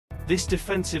This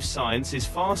defensive science is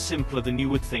far simpler than you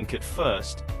would think at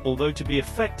first, although to be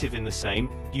effective in the same,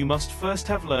 you must first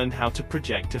have learned how to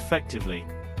project effectively.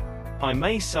 I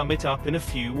may sum it up in a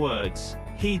few words.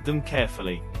 Heed them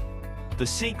carefully. The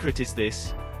secret is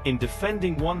this: in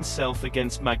defending oneself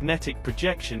against magnetic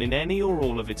projection in any or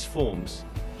all of its forms,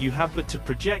 you have but to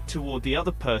project toward the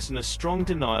other person a strong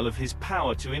denial of his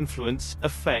power to influence,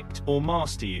 affect, or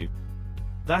master you.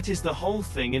 That is the whole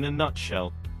thing in a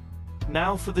nutshell.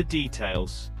 Now for the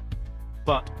details.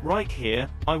 But, right here,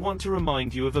 I want to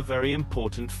remind you of a very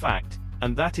important fact,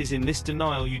 and that is in this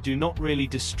denial you do not really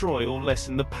destroy or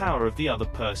lessen the power of the other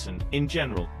person, in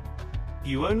general.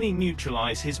 You only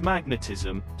neutralize his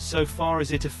magnetism, so far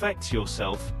as it affects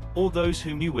yourself, or those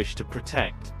whom you wish to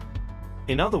protect.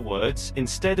 In other words,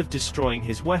 instead of destroying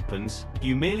his weapons,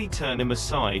 you merely turn him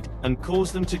aside, and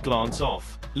cause them to glance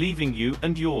off, leaving you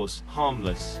and yours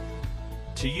harmless.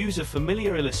 To use a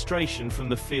familiar illustration from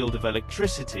the field of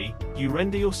electricity, you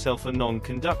render yourself a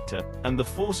non-conductor, and the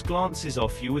force glances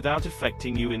off you without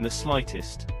affecting you in the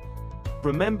slightest.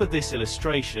 Remember this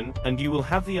illustration, and you will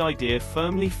have the idea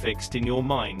firmly fixed in your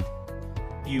mind.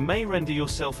 You may render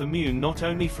yourself immune not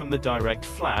only from the direct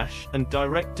flash and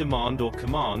direct demand or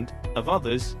command of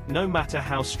others, no matter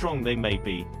how strong they may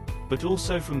be, but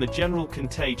also from the general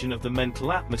contagion of the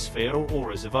mental atmosphere or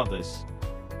auras of others.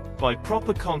 By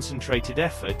proper concentrated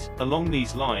effort, along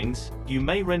these lines, you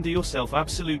may render yourself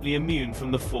absolutely immune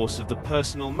from the force of the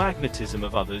personal magnetism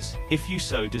of others, if you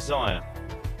so desire.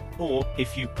 Or,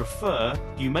 if you prefer,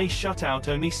 you may shut out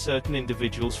only certain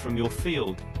individuals from your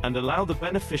field, and allow the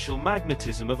beneficial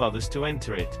magnetism of others to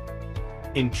enter it.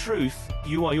 In truth,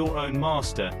 you are your own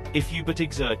master, if you but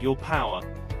exert your power.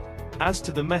 As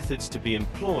to the methods to be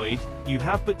employed, you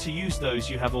have but to use those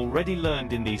you have already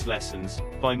learned in these lessons,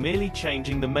 by merely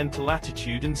changing the mental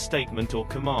attitude and statement or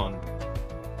command.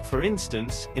 For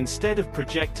instance, instead of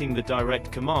projecting the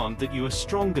direct command that you are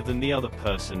stronger than the other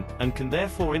person, and can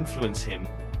therefore influence him,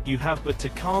 you have but to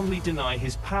calmly deny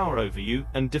his power over you,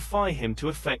 and defy him to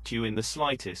affect you in the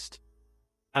slightest.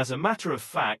 As a matter of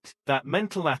fact, that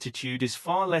mental attitude is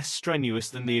far less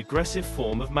strenuous than the aggressive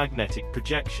form of magnetic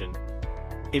projection.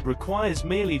 It requires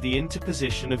merely the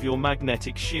interposition of your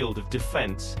magnetic shield of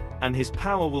defense, and his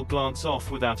power will glance off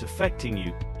without affecting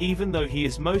you, even though he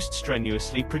is most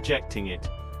strenuously projecting it.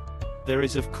 There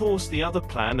is of course the other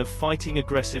plan of fighting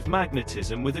aggressive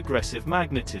magnetism with aggressive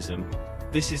magnetism.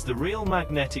 This is the real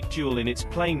magnetic duel in its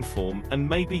plain form, and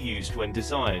may be used when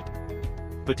desired.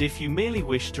 But if you merely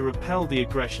wish to repel the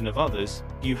aggression of others,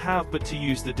 you have but to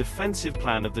use the defensive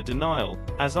plan of the denial,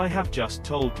 as I have just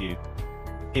told you.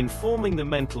 In forming the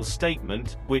mental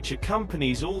statement, which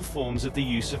accompanies all forms of the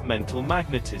use of mental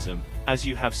magnetism, as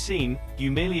you have seen,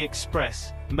 you merely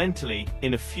express, mentally,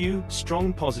 in a few,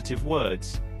 strong positive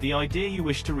words, the idea you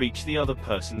wish to reach the other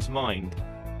person's mind.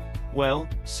 Well,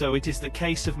 so it is the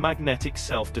case of magnetic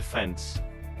self-defense.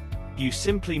 You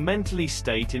simply mentally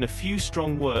state in a few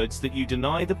strong words that you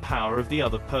deny the power of the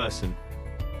other person.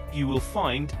 You will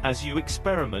find, as you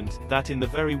experiment, that in the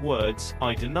very words,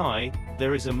 "I deny,"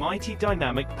 there is a mighty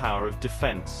dynamic power of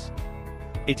defense.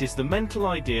 It is the mental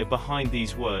idea behind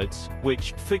these words,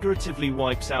 which, figuratively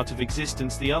wipes out of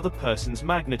existence the other person's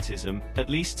magnetism, at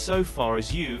least so far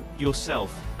as you,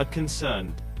 yourself, are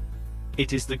concerned.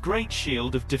 It is the great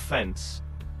shield of defense.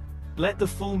 Let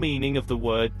the full meaning of the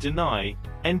word "deny"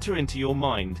 enter into your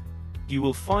mind. You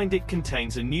will find it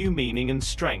contains a new meaning and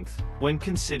strength, when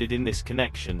considered in this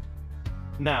connection.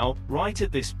 Now, right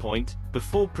at this point,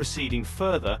 before proceeding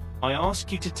further, I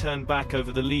ask you to turn back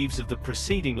over the leaves of the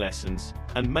preceding lessons,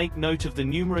 and make note of the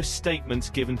numerous statements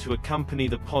given to accompany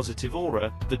the positive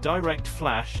aura, the direct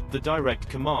flash, the direct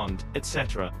command,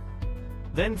 etc.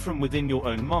 Then from within your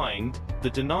own mind, the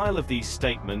denial of these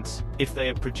statements, if they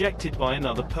are projected by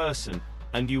another person,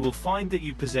 and you will find that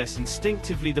you possess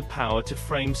instinctively the power to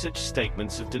frame such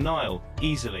statements of denial,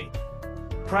 easily.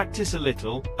 Practice a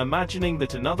little, imagining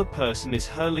that another person is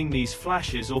hurling these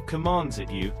flashes or commands at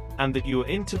you, and that you are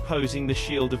interposing the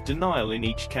shield of denial in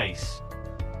each case.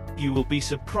 You will be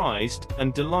surprised,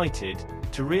 and delighted,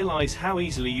 to realize how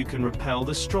easily you can repel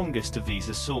the strongest of these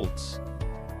assaults.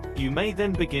 You may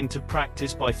then begin to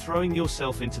practice by throwing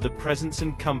yourself into the presence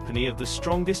and company of the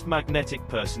strongest magnetic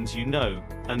persons you know,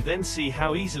 and then see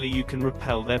how easily you can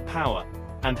repel their power,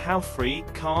 and how free,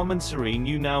 calm and serene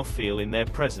you now feel in their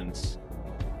presence.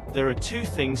 There are two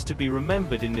things to be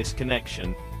remembered in this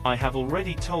connection. I have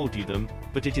already told you them,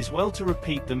 but it is well to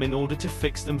repeat them in order to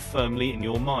fix them firmly in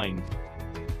your mind.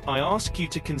 I ask you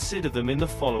to consider them in the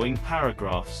following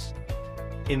paragraphs.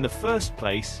 In the first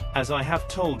place, as I have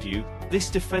told you, This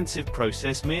defensive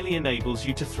process merely enables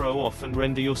you to throw off and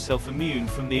render yourself immune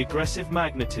from the aggressive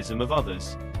magnetism of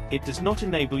others. It does not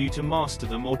enable you to master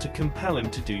them or to compel him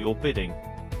to do your bidding.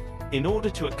 In order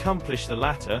to accomplish the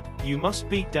latter, you must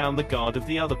beat down the guard of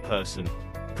the other person,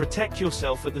 protect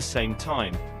yourself at the same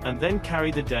time, and then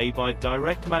carry the day by a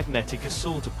direct magnetic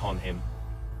assault upon him.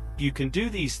 You can do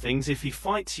these things if he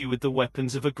fights you with the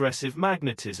weapons of aggressive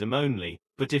magnetism only,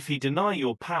 but if he deny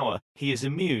your power, he is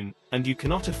immune, and you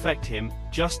cannot affect him,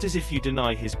 just as if you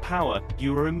deny his power,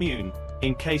 you are immune.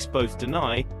 In case both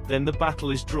deny, then the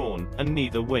battle is drawn, and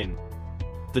neither win.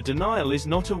 The denial is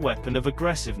not a weapon of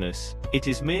aggressiveness, it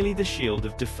is merely the shield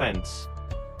of defense.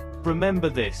 Remember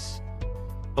this.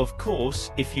 Of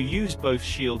course, if you use both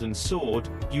shield and sword,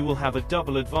 you will have a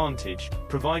double advantage,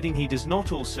 providing he does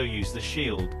not also use the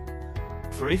shield.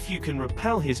 For if you can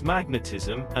repel his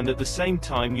magnetism, and at the same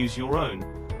time use your own,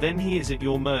 then he is at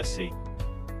your mercy.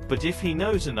 But if he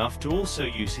knows enough to also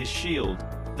use his shield,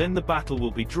 then the battle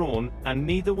will be drawn, and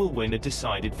neither will win a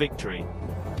decided victory.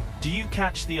 Do you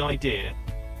catch the idea?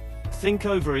 Think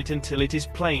over it until it is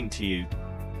plain to you.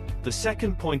 The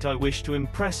second point I wish to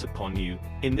impress upon you,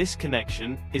 in this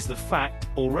connection, is the fact,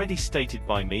 already stated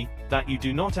by me, that you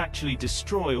do not actually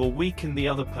destroy or weaken the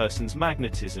other person's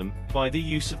magnetism, by the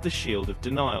use of the shield of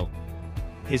denial.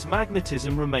 His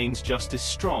magnetism remains just as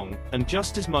strong, and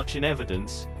just as much in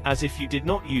evidence, as if you did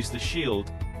not use the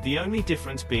shield, the only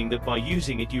difference being that by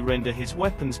using it you render his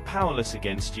weapons powerless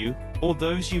against you, or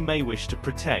those you may wish to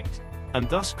protect, and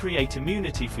thus create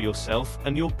immunity for yourself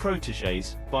and your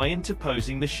protégés, by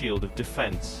interposing the shield of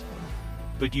defense.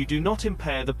 But you do not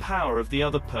impair the power of the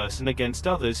other person against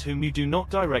others whom you do not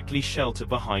directly shelter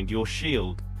behind your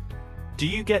shield. Do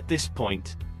you get this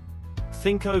point?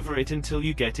 Think over it until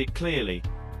you get it clearly.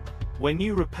 When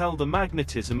you repel the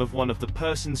magnetism of one of the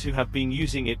persons who have been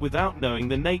using it without knowing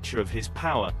the nature of his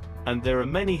power, and there are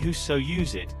many who so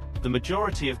use it, the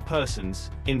majority of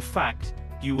persons, in fact,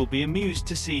 you will be amused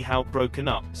to see how broken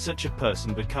up such a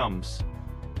person becomes.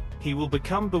 He will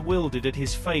become bewildered at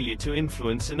his failure to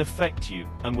influence and affect you,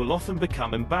 and will often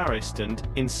become embarrassed and,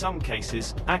 in some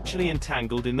cases, actually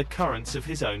entangled in the currents of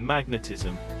his own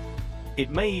magnetism. It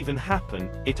may even happen,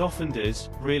 it often does,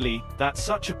 really, that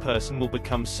such a person will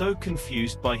become so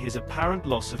confused by his apparent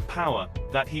loss of power,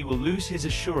 that he will lose his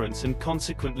assurance and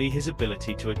consequently his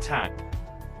ability to attack.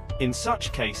 In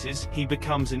such cases, he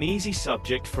becomes an easy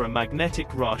subject for a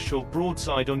magnetic rush or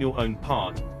broadside on your own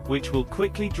part, which will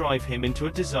quickly drive him into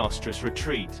a disastrous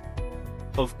retreat.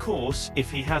 Of course, if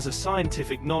he has a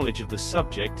scientific knowledge of the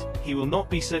subject, he will not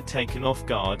be so taken off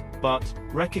guard, but,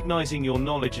 recognizing your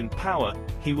knowledge and power,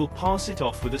 he will pass it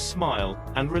off with a smile,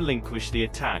 and relinquish the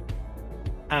attack.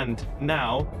 And,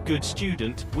 now, good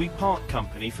student, we part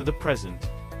company for the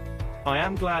present. I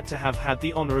am glad to have had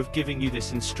the honor of giving you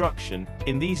this instruction,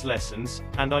 in these lessons,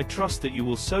 and I trust that you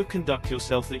will so conduct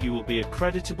yourself that you will be a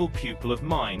creditable pupil of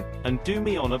mine, and do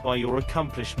me honor by your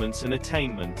accomplishments and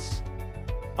attainments.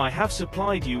 I have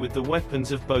supplied you with the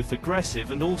weapons of both aggressive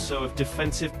and also of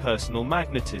defensive personal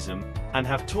magnetism, and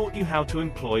have taught you how to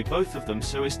employ both of them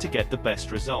so as to get the best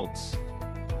results.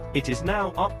 It is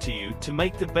now up to you to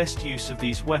make the best use of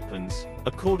these weapons,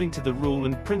 according to the rule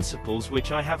and principles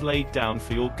which I have laid down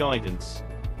for your guidance.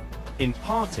 In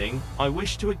parting, I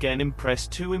wish to again impress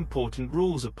two important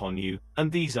rules upon you, and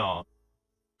these are: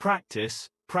 practice,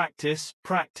 practice,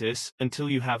 practice, until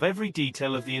you have every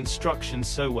detail of the instructions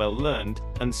so well learned,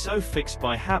 and so fixed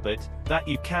by habit, that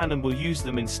you can and will use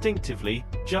them instinctively,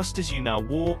 just as you now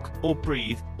walk, or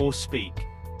breathe, or speak.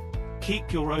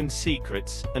 Keep your own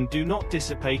secrets, and do not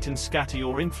dissipate and scatter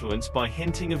your influence by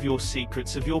hinting of your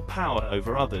secrets of your power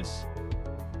over others.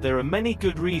 There are many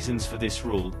good reasons for this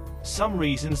rule, some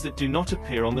reasons that do not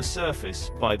appear on the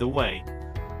surface, by the way.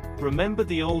 Remember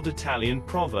the old Italian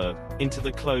proverb, into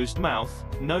the closed mouth,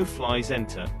 no flies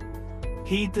enter.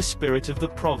 Heed the spirit of the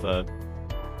proverb.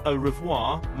 Au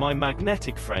revoir, my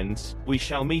magnetic friends, we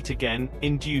shall meet again,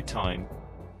 in due time.